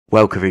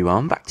Welcome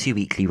everyone back to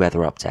weekly weather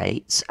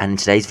updates, and in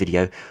today's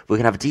video we're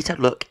going to have a detailed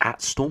look at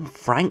Storm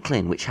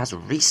Franklin, which has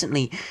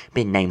recently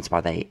been named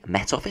by the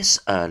Met Office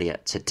earlier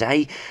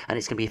today, and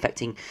it's going to be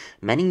affecting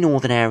many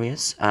northern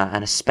areas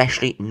and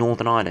especially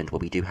Northern Ireland, where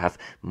we do have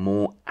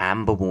more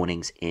amber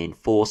warnings in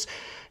force.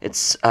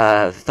 It's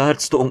the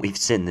third storm we've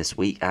seen this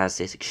week as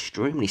this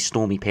extremely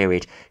stormy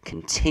period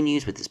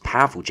continues with this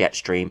powerful jet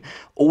stream.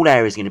 All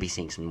areas are going to be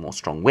seeing some more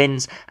strong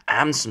winds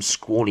and some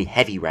squally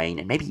heavy rain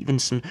and maybe even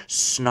some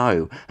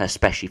snow,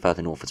 especially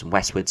further northwards and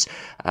westwards.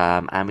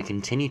 And we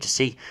continue to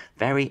see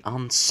very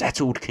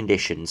unsettled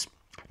conditions.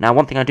 Now,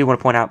 one thing I do want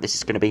to point out,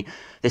 this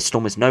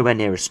storm is nowhere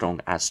near as strong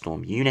as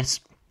Storm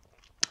Eunice.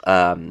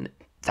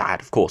 That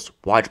had, of course,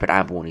 widespread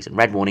amber warnings and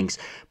red warnings,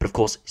 but of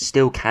course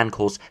still can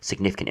cause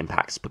significant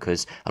impacts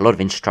because a lot of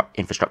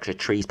infrastructure,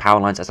 trees, power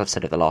lines, as I've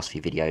said in the last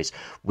few videos,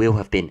 will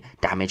have been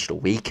damaged or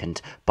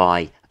weakened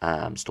by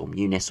Storm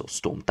Eunice or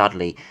Storm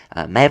Dudley.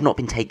 May have not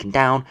been taken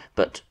down,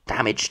 but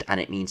damaged,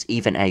 and it means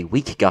even a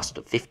weak gust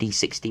of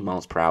 50-60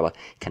 miles per hour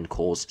can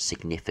cause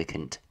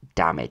significant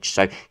damage.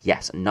 So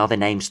yes, another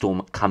named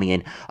storm coming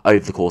in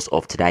over the course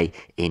of today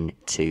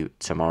into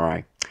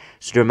tomorrow.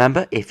 So do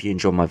remember, if you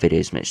enjoy my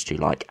videos, make sure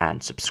to like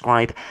and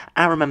subscribe,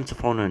 and remember to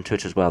follow me on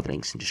Twitter as well, the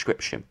link's in the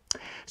description.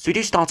 So we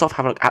do start off,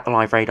 have a look at the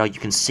live radar. You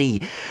can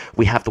see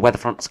we have the weather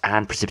fronts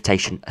and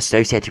precipitation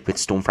associated with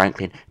Storm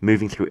Franklin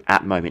moving through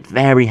at the moment.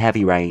 Very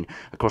heavy rain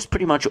across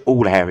pretty much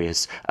all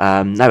areas.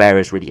 No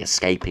areas really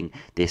escaping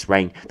this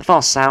rain. The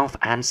far south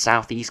and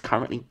southeast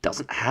currently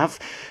doesn't have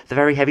the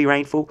very heavy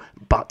rainfall,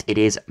 but it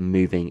is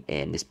moving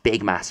in. This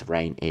big mass of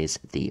rain is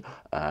the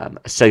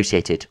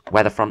associated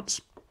weather fronts.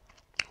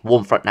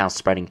 Warm front now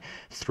spreading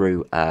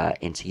through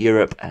into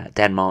Europe,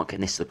 Denmark,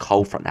 and this is the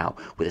cold front now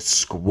with a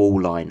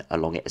squall line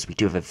along it, as we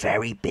do have a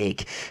very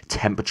big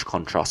temperature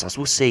contrast. As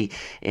we'll see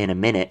in a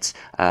minute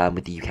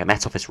with the UK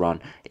Met Office run,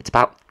 it's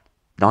about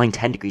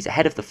 9-10 degrees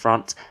ahead of the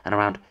front and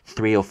around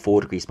 3 or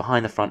 4 degrees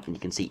behind the front, and you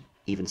can see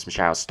even some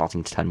showers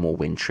starting to turn more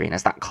wintry. And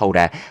as that cold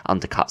air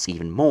undercuts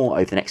even more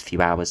over the next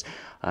few hours,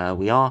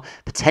 we are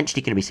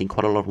potentially going to be seeing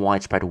quite a lot of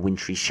widespread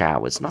wintry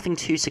showers. Nothing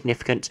too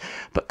significant,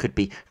 but could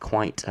be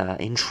quite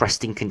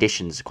interesting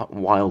conditions, quite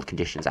wild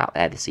conditions out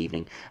there this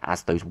evening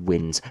as those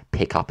winds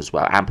pick up as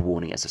well. Amber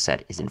warning, as I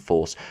said, is in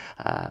force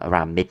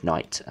around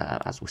midnight,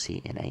 as we'll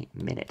see in a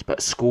minute. But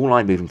a squall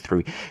line moving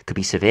through could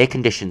be severe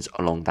conditions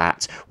along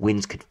that.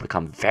 Winds could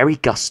become very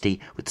gusty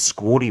with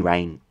squally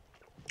rain.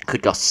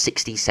 Could gust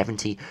 60,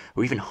 70,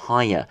 or even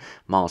higher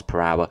miles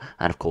per hour,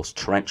 and of course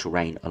torrential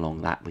rain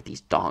along that with these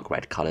dark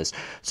red colours.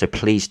 So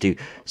please do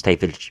stay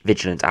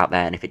vigilant out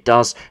there, and if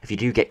you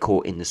do get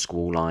caught in the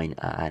squall line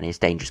and it's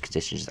dangerous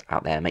conditions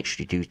out there, make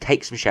sure you do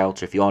take some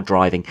shelter. If you are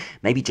driving,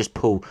 maybe just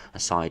pull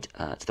aside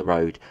to the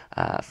road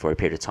for a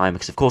period of time,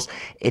 because of course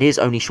it is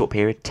only a short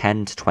period,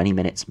 10 to 20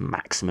 minutes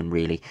maximum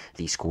really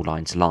these squall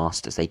lines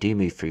last, as they do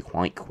move through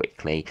quite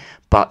quickly,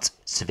 but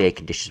severe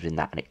conditions within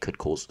that, and it could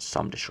cause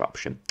some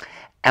disruption.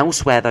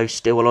 Elsewhere, though,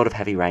 still a lot of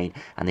heavy rain,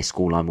 and this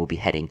squall line will be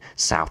heading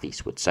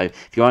southeastward. So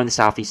if you are in the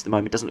southeast at the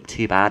moment, it doesn't look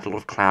too bad. A lot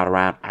of cloud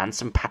around and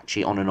some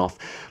patchy on and off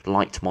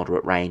light to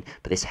moderate rain,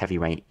 but this heavy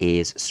rain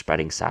is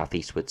spreading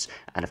southeastwards,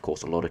 and of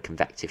course a lot of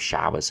convective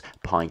showers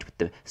behind, with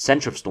the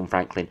centre of Storm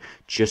Franklin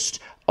just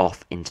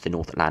off into the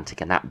North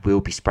Atlantic, and that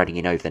will be spreading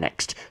in over the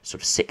next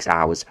sort of 6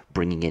 hours,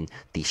 bringing in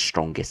the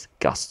strongest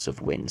gusts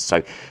of wind.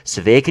 So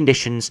severe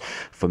conditions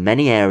for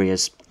many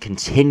areas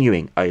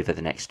continuing over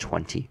the next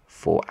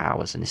 24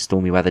 hours, and this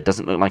stormy weather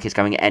doesn't look like it's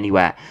going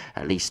anywhere,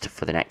 at least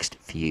for the next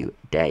few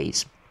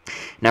days.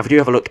 Now, if we do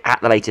have a look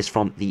at the latest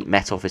from the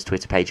Met Office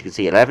Twitter page, you can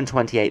see at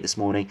 11:28 this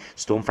morning,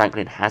 Storm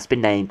Franklin has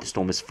been named. The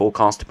storm is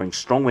forecast to bring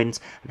strong winds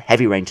and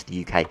heavy rain to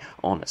the UK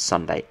on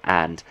Sunday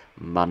and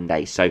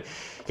Monday. So,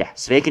 yeah,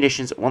 severe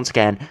conditions once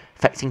again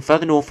affecting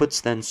further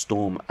northwards than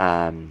Storm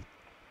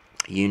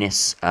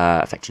Eunice,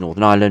 affecting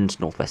Northern Ireland,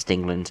 northwest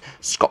England,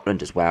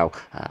 Scotland as well,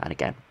 and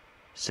again,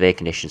 severe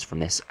conditions from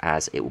this,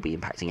 as it will be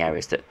impacting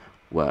areas that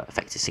were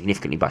affected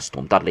significantly by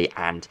Storm Dudley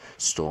and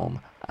Storm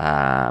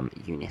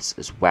Eunice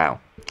as well.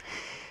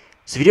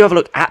 So if you do have a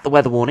look at the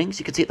weather warnings,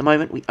 you can see at the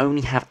moment we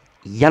only have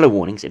yellow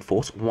warnings in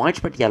force.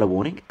 Widespread yellow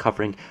warning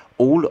covering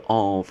all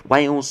of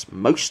Wales,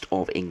 most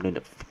of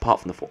England apart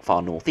from the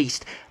far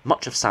northeast,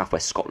 much of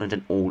southwest Scotland,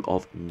 and all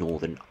of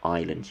Northern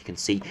Ireland. You can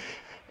see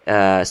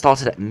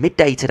started at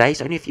midday today,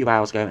 so only a few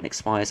hours ago, and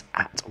expires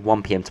at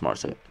 1 PM tomorrow,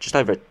 so just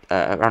over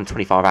around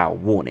 25-hour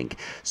warning.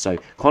 So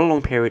quite a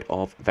long period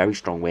of very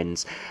strong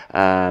winds,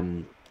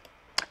 and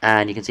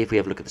you can see if we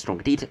have a look at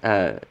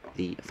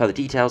the further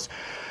details.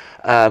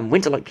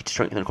 Winds are likely to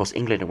strengthen across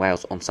England and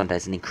Wales on Sunday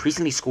as an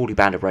increasingly squally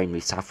band of rain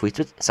moves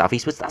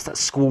southeastwards. That's that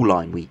squall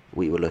line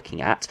we were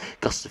looking at.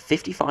 Gusts of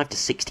 55 to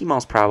 60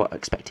 miles per hour are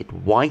expected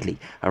widely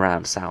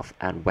around south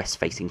and west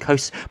facing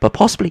coasts, but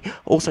possibly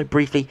also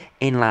briefly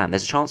inland.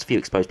 There's a chance a few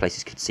exposed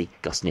places could see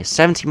gusts near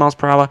 70 miles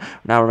per hour.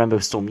 Now remember,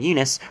 with Storm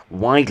Eunice,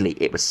 widely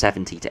it was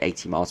 70 to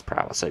 80 miles per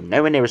hour, so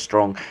nowhere near as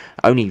strong.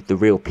 Only the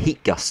real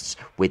peak gusts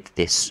with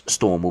this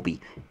storm will be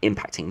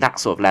impacting that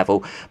sort of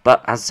level,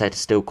 but as I said,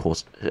 still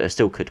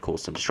could cause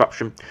cause some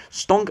disruption.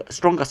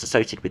 Strong gusts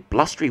associated with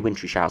blustery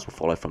wintry showers will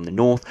follow from the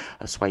north.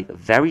 A swathe of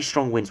very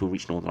strong winds will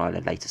reach Northern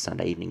Ireland later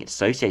Sunday evening. It's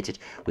associated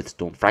with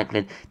Storm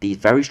Franklin. These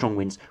very strong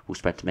winds will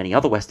spread to many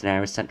other western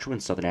areas, central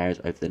and southern areas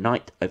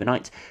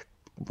overnight.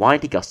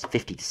 Widely gusts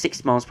 50 to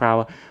 60 miles per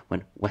hour,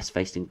 when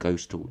west-facing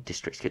coastal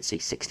districts could see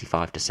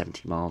 65 to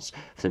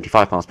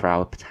 75 miles per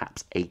hour,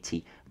 perhaps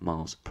 80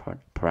 miles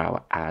per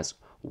hour as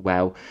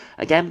well.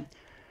 Again,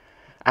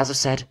 as I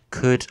said,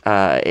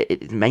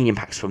 the main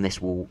impacts from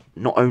this will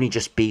not only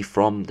just be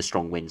from the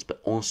strong winds, but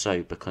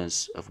also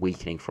because of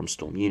weakening from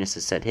Storm Eunice,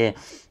 as said here.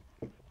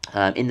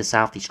 In the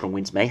south, these strong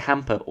winds may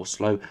hamper or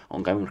slow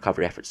ongoing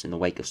recovery efforts in the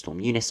wake of Storm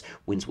Eunice.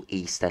 Winds will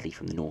ease steadily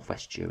from the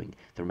northwest during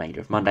the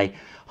remainder of Monday.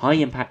 High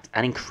impact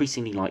and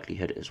increasingly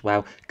likelihood as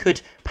well.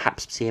 Could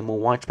perhaps see a more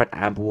widespread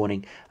amber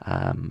warning,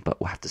 but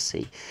we'll have to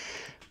see.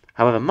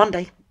 However,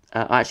 Monday,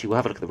 actually, we'll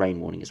have a look at the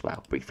rain warning as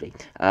well, briefly.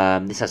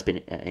 This has been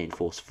in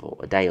force for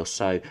a day or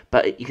so,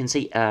 but you can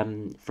see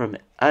from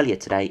earlier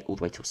today all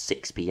the way till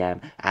 6 p.m,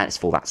 and it's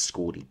for that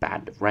squally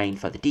band of rain.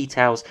 Further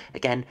details,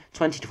 again,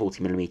 20 to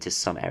 40 millimetres,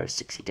 some areas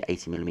 60 to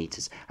 80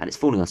 millimetres, and it's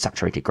falling on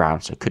saturated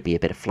ground, so it could be a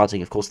bit of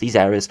flooding. Of course, these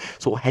areas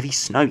saw heavy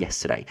snow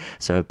yesterday,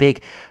 so a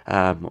big,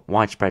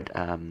 widespread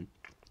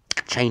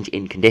change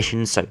in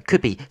conditions, so it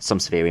could be some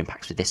severe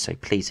impacts with this. So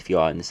please, if you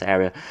are in this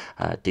area,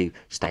 do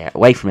stay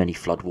away from any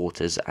flood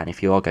waters, and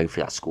if you are going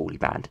through that squally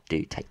band,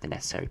 do take the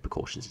necessary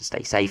precautions and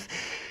stay safe.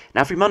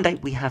 Now, through Monday,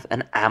 we have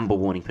an amber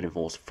warning put in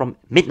force from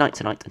midnight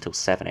tonight until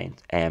 7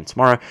 a.m.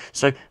 tomorrow.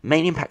 So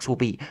main impacts will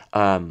be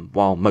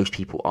while most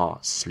people are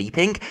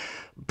sleeping.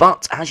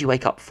 But as you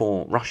wake up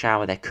for rush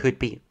hour, there could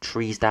be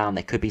trees down,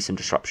 there could be some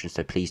disruptions,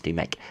 so please do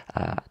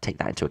take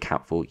that into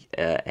account for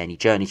any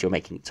journeys you're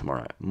making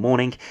tomorrow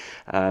morning.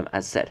 As I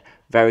said,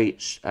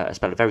 a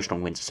spell of very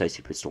strong winds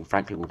associated with Storm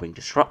Franklin will bring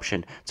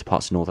disruption to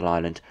parts of Northern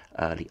Ireland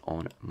early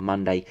on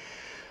Monday.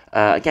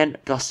 Again,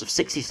 gusts of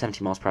 60 to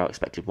 70 miles per hour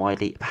expected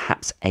widely,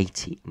 perhaps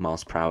 80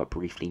 miles per hour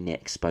briefly near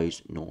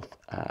exposed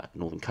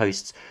northern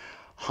coasts.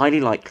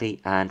 Highly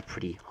likely and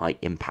pretty high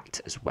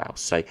impact as well.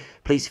 So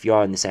please, if you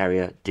are in this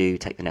area, do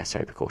take the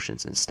necessary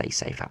precautions and stay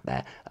safe out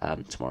there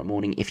tomorrow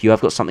morning. If you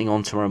have got something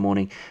on tomorrow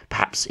morning,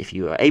 perhaps if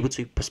you are able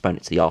to, postpone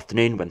it to the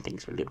afternoon when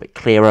things are a little bit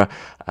clearer.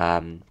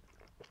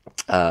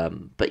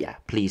 But yeah,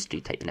 please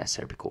do take the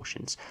necessary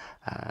precautions,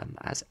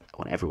 as I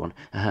want everyone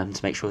to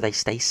make sure they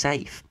stay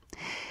safe.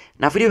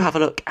 Now, if we do have a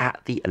look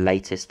at the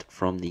latest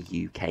from the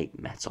UK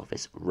Met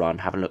Office run,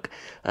 have a look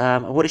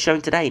at what it's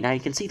showing today. Now, you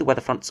can see the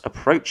weather fronts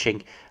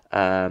approaching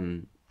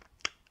over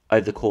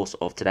the course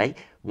of today.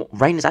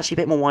 Rain is actually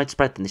a bit more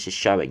widespread than this is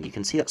showing. You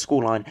can see that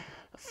score line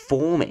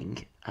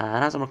forming,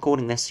 and as I'm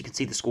recording this, you can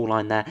see the score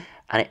line there,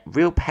 and it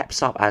real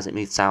peps up as it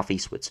moves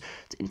southeastwards.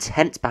 It's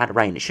intense bad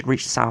rain. It should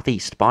reach the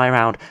southeast by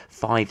around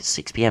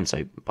 5-6 p.m.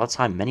 So by the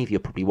time many of you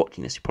are probably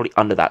watching this, you're probably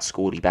under that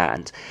squally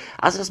band.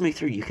 As it does move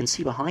through, you can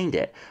see behind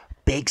it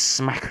big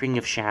smattering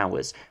of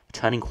showers,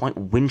 turning quite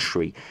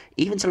wintry,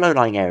 even to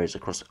low-lying areas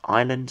across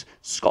Ireland,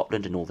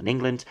 Scotland and Northern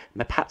England,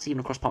 and perhaps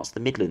even across parts of the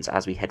Midlands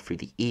as we head through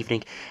the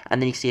evening.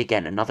 And then you see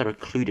again another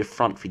occluded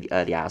front through the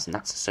early hours, and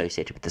that's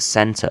associated with the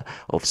centre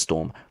of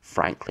Storm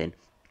Franklin.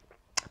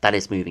 That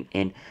is moving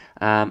in,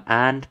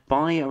 and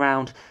by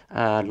around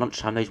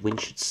lunchtime, those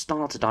winds should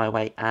start to die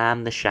away,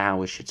 and the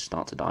showers should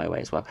start to die away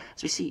as well.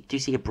 So we do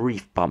see a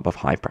brief bump of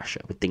high pressure,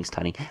 with things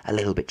turning a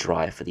little bit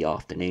drier for the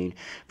afternoon,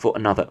 before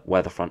another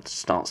weather front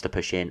starts to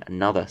push in,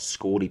 another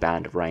squally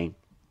band of rain.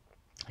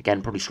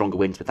 Again, probably stronger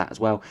winds with that as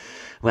well.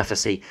 We'll have to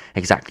see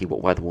exactly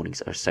what weather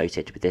warnings are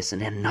associated with this,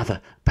 and then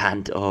another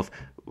band of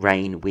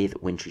rain with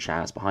wintry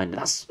showers behind.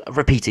 And that's a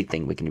repeated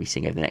thing we're going to be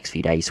seeing over the next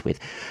few days, with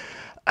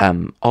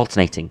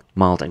alternating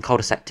mild and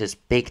colder sectors,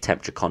 big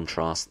temperature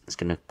contrast that's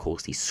going to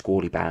cause these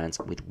squally bands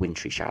with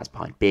wintry showers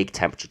behind, big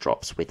temperature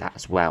drops with that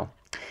as well.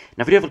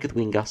 Now, if we do have a look at the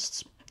wind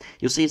gusts,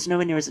 you'll see it's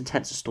nowhere near as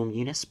intense as Storm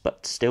Eunice,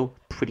 but still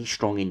pretty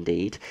strong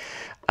indeed.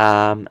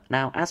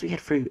 Now, as we head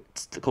through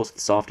the course of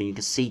this afternoon, you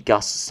can see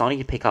gusts starting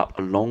to pick up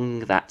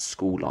along that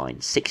school line,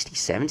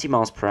 60-70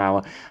 miles per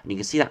hour, and you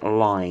can see that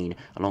line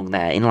along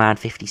there, inland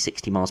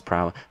 50-60 miles per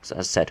hour. So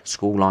as I said,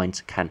 school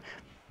lines can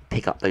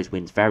pick up those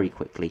winds very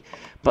quickly,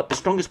 but the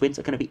strongest winds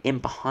are going to be in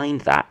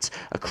behind that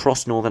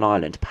across Northern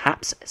Ireland,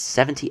 perhaps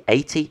 70,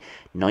 80,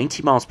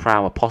 90 miles per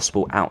hour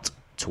possible out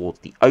towards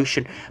the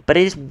ocean, but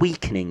it is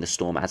weakening the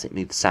storm as it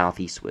moves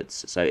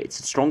southeastwards. So it's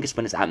the strongest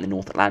when it's out in the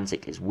North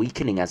Atlantic, it's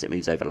weakening as it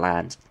moves over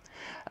land.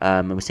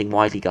 And we're seeing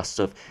widely gusts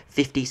of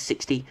 50,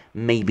 60,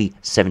 maybe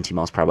 70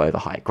 miles per hour over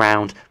higher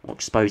ground, or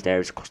exposed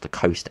areas across the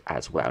coast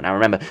as well. Now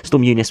remember,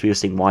 Storm Eunice, we were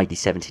seeing widely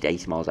 70 to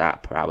 80 miles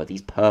per hour.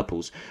 These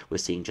purples we're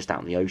seeing just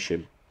out in the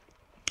ocean.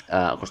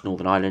 Across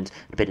Northern Ireland,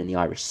 a bit in the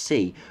Irish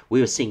Sea, we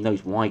were seeing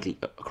those widely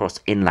across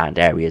inland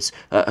areas,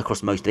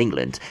 across most of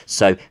England.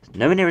 So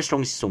nowhere near as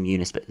strong as Storm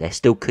Eunice, but there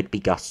still could be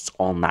gusts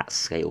on that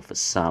scale for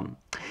some.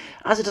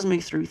 As it does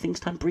move through, things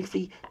turn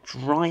briefly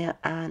drier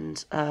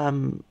and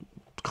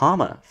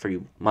calmer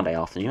through Monday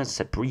afternoon. As I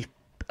said, brief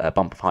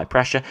bump of high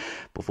pressure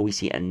before we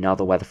see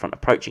another weather front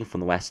approaching from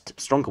the west.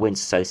 Stronger winds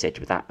associated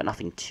with that, but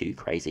nothing too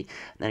crazy.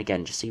 And then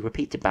again, just see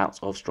repeated bouts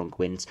of stronger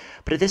winds.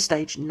 But at this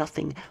stage,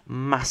 nothing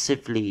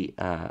massively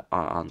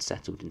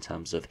unsettled in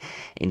terms of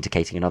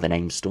indicating another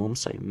named storm.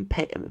 So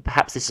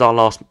perhaps this is our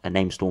last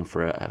named storm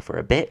for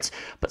a bit,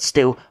 but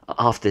still,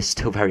 after this,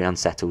 still very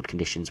unsettled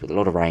conditions with a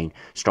lot of rain,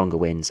 stronger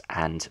winds,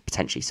 and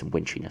potentially some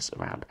winteriness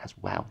around as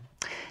well.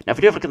 Now, if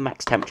we do have a look at the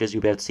max temperatures,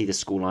 you'll be able to see the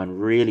score line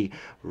really,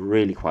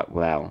 really quite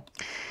well.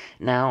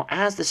 Now,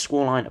 as the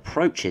score line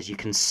approaches, you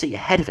can see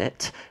ahead of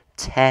it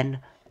 10,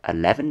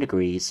 11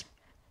 degrees,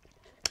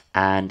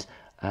 and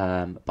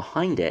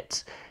behind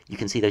it, you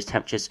can see those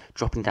temperatures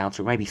dropping down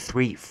to maybe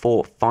 3,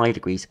 4, 5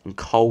 degrees and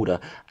colder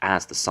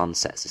as the sun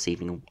sets this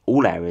evening in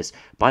all areas.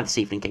 By this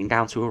evening, getting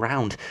down to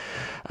around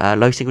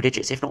low single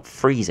digits, if not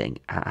freezing.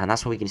 And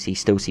that's why we can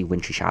still see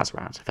wintry showers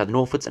around. So further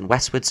northwards and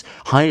westwards,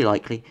 highly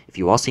likely, if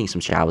you are seeing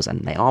some showers and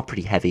they are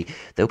pretty heavy,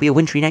 there'll be a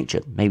wintry nature.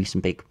 Maybe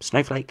some big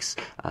snowflakes,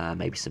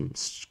 maybe some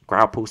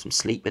growlpool, some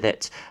sleet with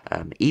it.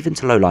 Even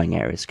to low-lying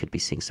areas could be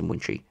seeing some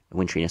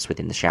wintriness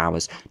within the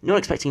showers. Not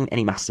expecting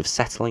any massive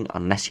settling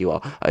unless you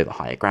are over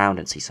higher ground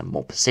and see some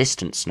more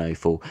persistent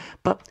snowfall,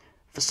 but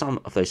for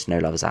some of those snow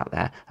lovers out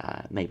there,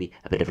 maybe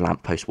a bit of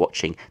lamppost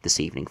watching this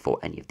evening for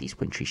any of these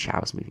wintry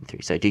showers moving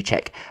through. So do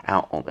check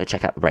out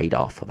the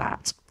radar for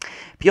that.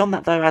 Beyond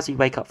that, though, as we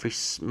wake up through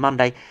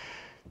Monday,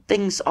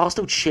 things are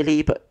still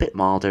chilly, but a bit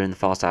milder in the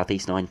far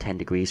southeast, 9-10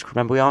 degrees.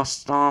 Remember, we are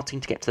starting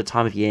to get to the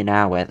time of year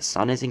now where the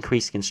sun is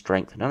increasing in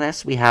strength, and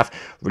unless we have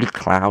really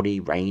cloudy,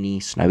 rainy,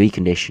 snowy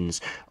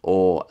conditions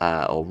or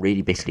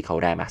really bitterly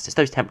cold air masses,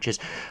 those temperatures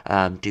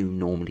do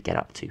normally get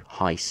up to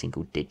high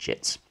single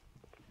digits,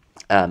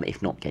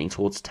 if not getting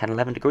towards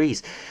 10-11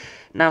 degrees.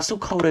 Now, still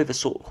cold over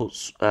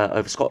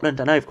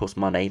Scotland. I know, of course,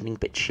 Monday evening, a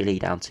bit chilly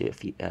down to a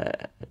few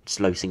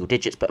low single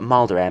digits, but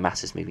milder air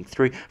masses moving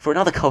through. For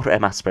another colder air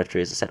mass spread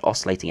through, as I said,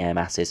 oscillating air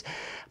masses.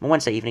 On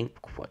Wednesday evening,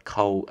 quite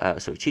cold.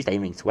 Tuesday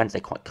evening to Wednesday,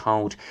 quite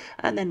cold.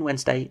 And then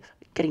Wednesday,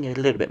 getting a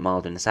little bit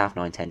milder in the south,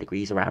 9-10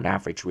 degrees, around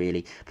average,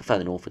 really. But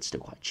further northwards,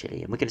 still quite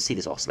chilly. And we're going to see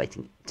this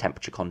oscillating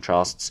temperature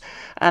contrasts.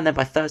 And then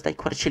by Thursday,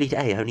 quite a chilly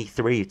day, only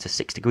 3 to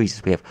 6 degrees,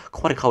 as we have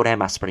quite a cold air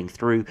mass spreading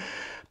through.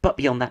 But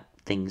beyond that,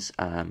 things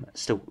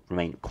still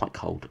remain quite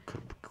cold.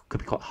 Could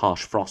be quite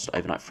harsh frost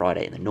overnight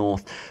Friday in the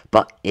north,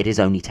 but it is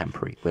only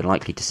temporary. We're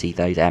likely to see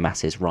those air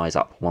masses rise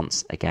up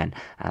once again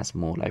as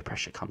more low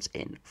pressure comes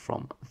in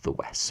from the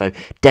west. So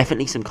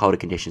definitely some colder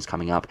conditions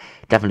coming up,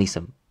 definitely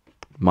some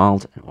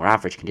mild or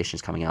average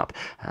conditions coming up,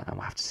 and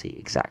we'll have to see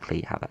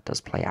exactly how that does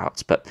play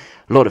out. But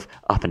a lot of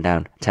up and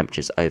down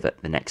temperatures over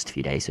the next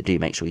few days, so do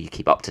make sure you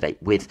keep up to date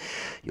with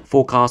your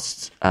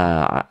forecasts.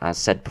 As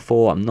said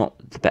before,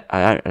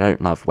 I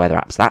don't love weather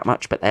apps that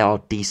much, but they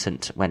are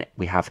decent when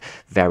we have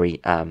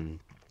very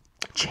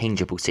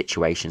changeable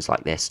situations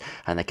like this,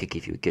 and they could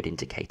give you a good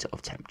indicator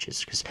of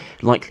temperatures, because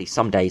likely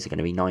some days are going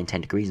to be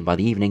 9-10 degrees, and by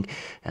the evening,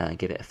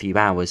 give it a few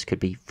hours, could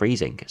be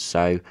freezing.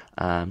 So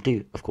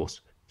do, of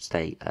course,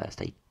 stay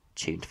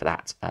tuned for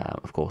that,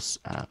 of course,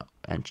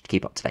 and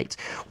keep up to date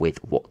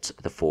with what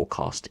the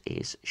forecast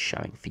is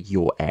showing for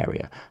your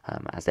area,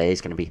 as there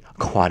is going to be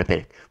quite a bit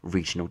of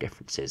regional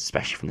differences,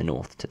 especially from the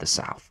north to the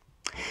south.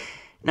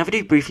 Now, if we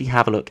do briefly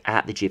have a look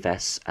at the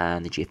GFS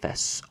and the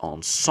GFS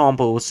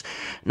Ensembles.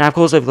 Now, of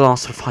course, over the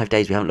last 5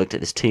 days, we haven't looked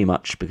at this too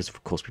much because,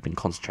 of course, we've been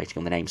concentrating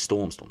on the name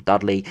Storm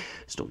Dudley,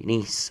 Storm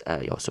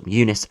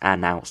Eunice,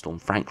 and now Storm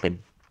Franklin.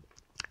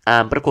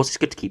 But of course, it's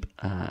good to keep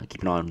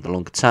an eye on the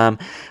longer term,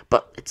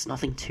 but it's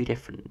nothing too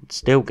different. It's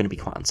still going to be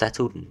quite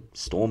unsettled and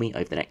stormy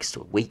over the next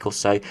week or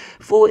so.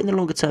 For in the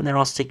longer term, there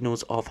are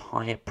signals of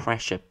higher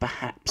pressure,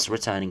 perhaps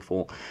returning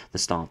for the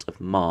start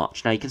of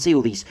March. Now, you can see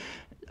all these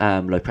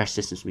low pressure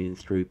systems moving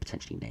through,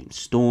 potentially named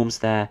storms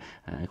there.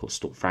 Of course,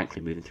 Storm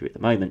Franklin moving through at the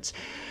moment.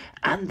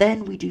 And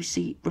then we do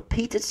see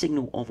repeated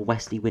signal of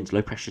westerly winds,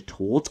 low pressure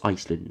towards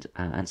Iceland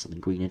and southern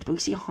Greenland. But we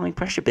see a high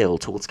pressure build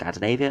towards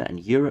Scandinavia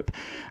and Europe.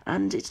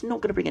 And it's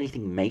not going to bring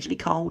anything majorly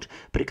cold,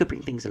 but it could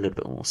bring things a little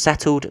bit more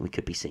settled. And we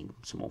could be seeing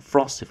some more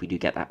frost if we do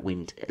get that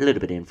wind a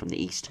little bit in from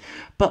the east.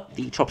 But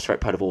the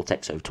tropospheric polar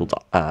vortex over towards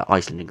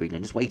Iceland and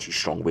Greenland is way too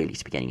strong, really,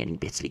 to be getting any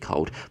bitterly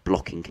cold,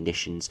 blocking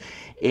conditions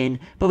in.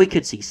 But we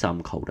could see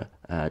some colder,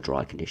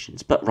 dry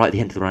conditions. But right at the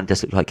end of the run, it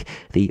does look like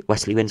the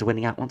westerly winds are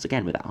winning out once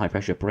again with that high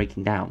pressure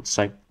breaking down.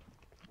 So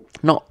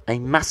not a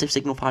massive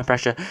signal for high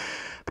pressure,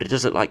 but it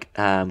does look like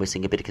we're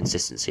seeing a bit of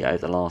consistency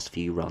over the last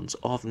few runs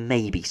of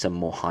maybe some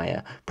more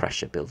higher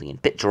pressure building in. A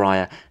bit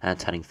drier and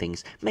turning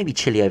things maybe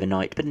chilly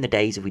overnight, but in the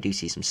days if we do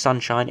see some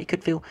sunshine, it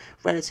could feel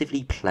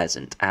relatively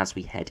pleasant as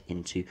we head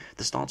into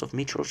the start of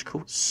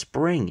meteorological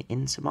spring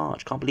into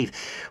March. Can't believe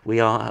we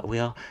are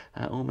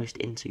almost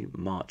into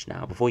March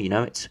now. Before you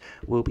know it,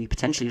 we'll be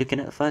potentially looking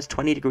at the first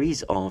 20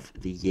 degrees of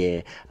the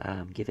year.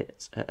 Give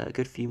it a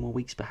good few more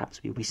weeks,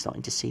 perhaps we'll be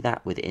starting to see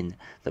that within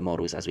the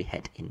models as we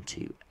head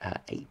into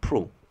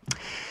April.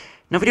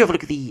 Now, if we do have a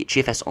look at the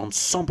GFS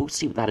Ensemble,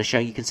 see what that is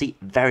showing, you can see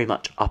very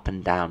much up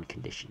and down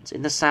conditions.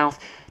 In the south,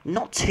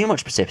 not too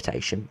much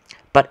precipitation,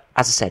 but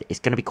as I said, it's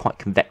going to be quite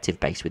convective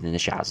based within the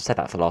showers. I've said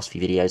that for the last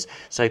few videos,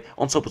 so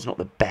Ensemble's not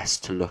the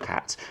best to look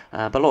at,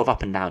 but a lot of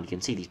up and down. You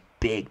can see these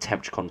big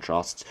temperature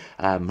contrasts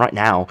right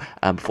now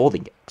before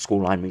the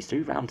score line moves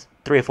through, around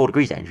 3 or 4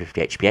 degrees at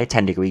 850 HPA,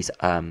 10 degrees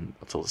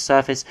towards the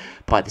surface.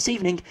 By this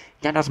evening,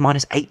 down to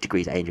minus 8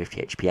 degrees at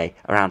 850 HPA,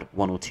 around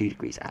 1 or 2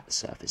 degrees at the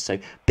surface. So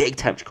big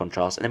temperature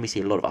contrast, and then we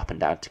see a lot of up and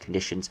down to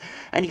conditions.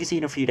 And you can see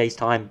in a few days'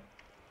 time,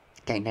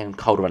 getting down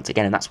colder once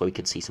again, and that's where we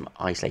could see some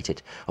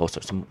isolated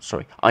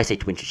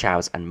winter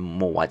showers and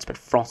more widespread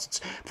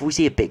frosts before we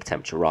see a big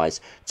temperature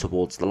rise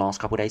towards the last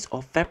couple of days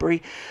of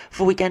February.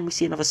 For weekend, we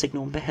see another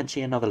signal and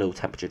potentially another little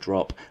temperature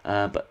drop,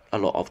 but a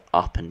lot of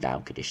up and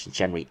down conditions,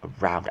 generally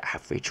around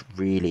average,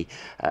 really,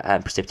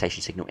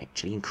 precipitation signal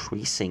actually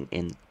increasing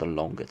in the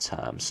longer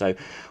term. So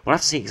we'll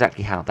have to see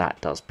exactly how that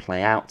does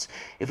play out.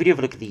 If we do have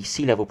a look at the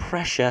sea level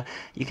pressure,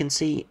 you can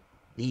see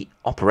the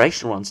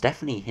operational run's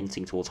definitely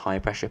hinting towards higher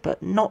pressure,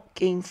 but not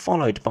being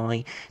followed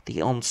by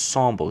the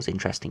ensemble. Is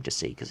interesting to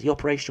see, because the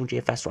operational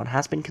GFS run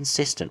has been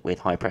consistent with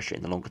high pressure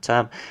in the longer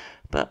term,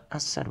 but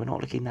as I said, we're not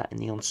looking at that in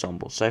the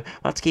ensemble. So we'll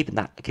have to keep an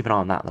eye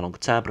on that in the longer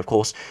term, but of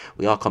course,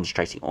 we are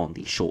concentrating on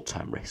the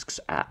short-term risks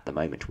at the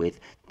moment with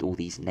all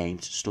these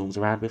named storms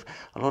around with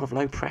a lot of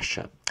low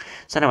pressure.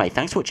 So anyway,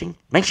 thanks for watching.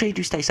 Make sure you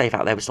do stay safe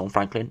out there with Storm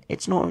Franklin.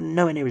 It's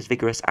nowhere near as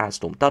vigorous as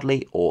Storm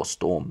Dudley or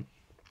Storm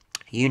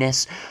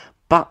Eunice,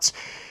 but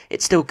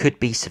it still could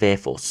be severe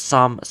for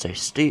some, so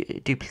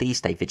do please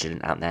stay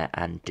vigilant out there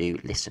and do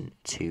listen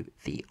to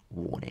the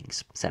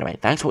warnings. So anyway,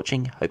 thanks for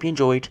watching, hope you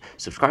enjoyed,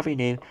 subscribe if you're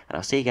new, and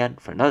I'll see you again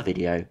for another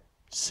video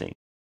soon.